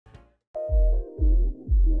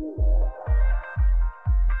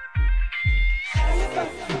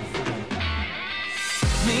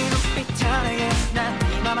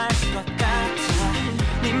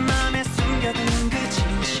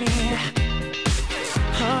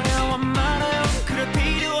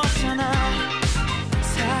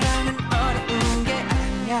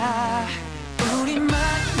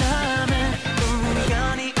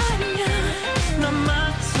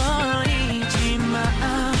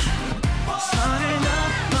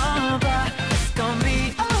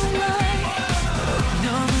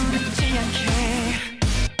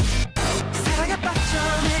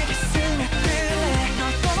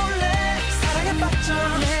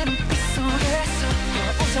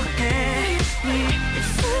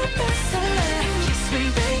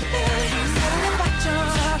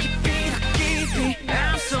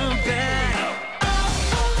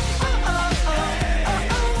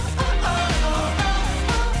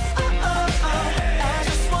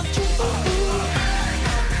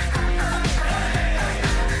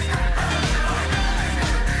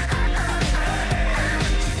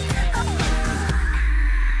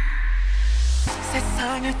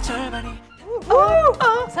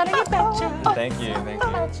Thank you, thank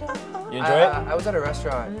you. You enjoy it? I was at a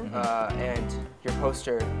restaurant and your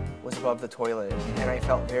poster was above the toilet, and I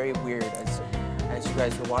felt very weird as you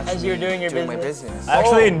guys were watching as you were doing my business. I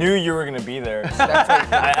actually knew you were going to be there. So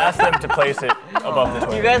I asked them to place it above the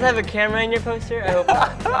toilet. Do you guys have a camera in your poster? I hope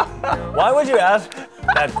not. No. Why would you ask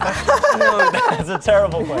that question? No, that's a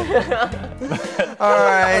terrible question. All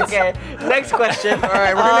right. Okay, next question. All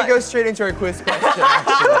right, we're going to go straight into our quiz question,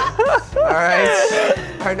 actually. All right.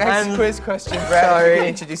 Our next quiz question, Brad, you can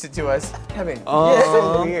introduce it to us. Kevin. Yeah,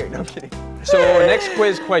 so weird. No, I'm kidding. So our next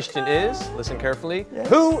quiz question is, listen carefully,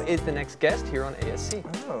 who is the next guest here on ASC?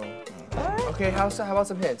 Oh. Okay, how about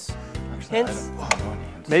some hints? Hints?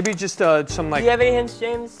 Maybe just some like... Do you have any hints,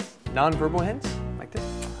 James? Non-verbal hints? Like this?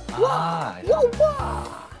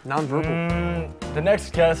 Non-verbal. The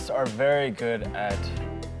next guests are very good at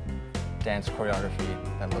dance choreography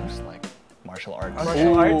that looks like martial arts.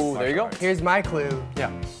 Martial arts? Ooh, there you go. Here's my clue.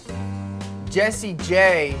 Yeah. Jessie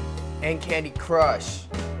J and Candy Crush.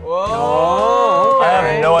 Whoa! I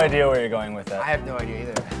have no idea where you're going with that. I have no idea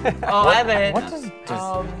either. Oh, I have a hint. What does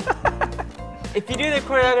if you do the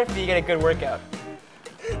choreography, you get a good workout.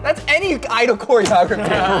 That's any idol choreography.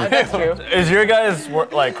 That's true. Is your guys'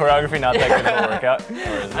 like choreography not that good of a workout?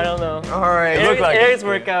 I don't know. All right. Eric's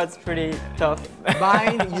workout's pretty tough.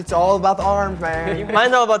 Mine, it's all about the arms, man.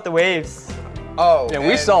 Mine's all about the waves. Oh. Yeah,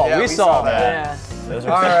 we saw that. Yeah. Those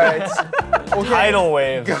All are right. tidal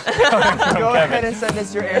waves. Go ahead and send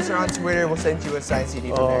us your answer on Twitter. We'll send you a signed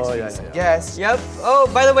CD from next week. Yes. Yep. Oh,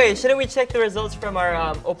 by the way, shouldn't we check the results from our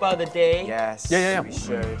Oppa of the Day? Yes. Yeah. We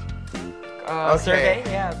should. Survey?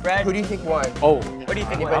 Yeah, Brad. Who do you think won? Oh. What do you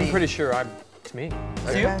think? I'm pretty sure it's me.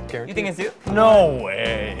 Zoo? Okay. You think it's Zoo? No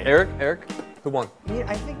way. Eric? Who won?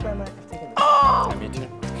 I think Brad might have taken it. Oh! Me too.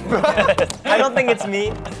 I don't think it's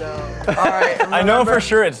me. So, all right. Remember, I know for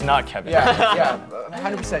sure it's not Kevin. Yeah,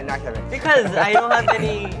 100% not Kevin. Because I don't have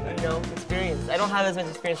any, experience. I don't have as much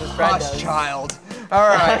experience as Brad does. Child. All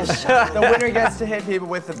right. The winner gets to hit people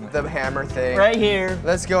with the hammer thing. Right here.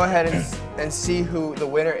 Let's go ahead and see who the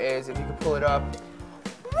winner is. If you could pull it up.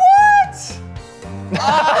 What?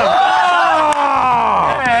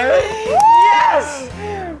 Yes!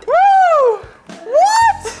 Woo! What?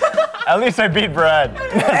 At least I beat Brad.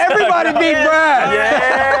 Everybody beat Brad!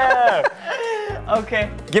 Yeah! Okay.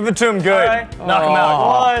 Give it to him good. Right. Knock him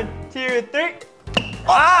out. 1, 2, 3.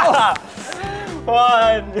 Ah! 1.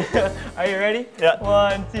 Are you ready? Yeah.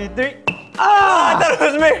 1, 2, 3. Ah! I thought it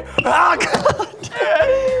was me! Ah,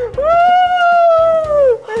 Woo!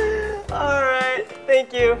 All right.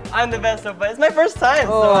 Thank you. I'm the best so far. It's my first time,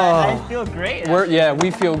 so I feel great.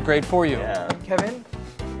 We feel great for you. Yeah. Kevin?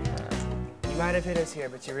 You might have hit us here,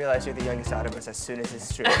 but you realize you're the youngest out of us as soon as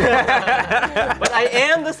it's true. But I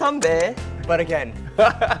am the sambe. But again,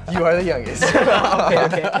 you are the youngest. Okay.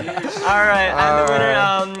 All right. I'm the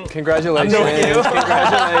winner. Congratulations. Thank you.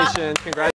 Congratulations.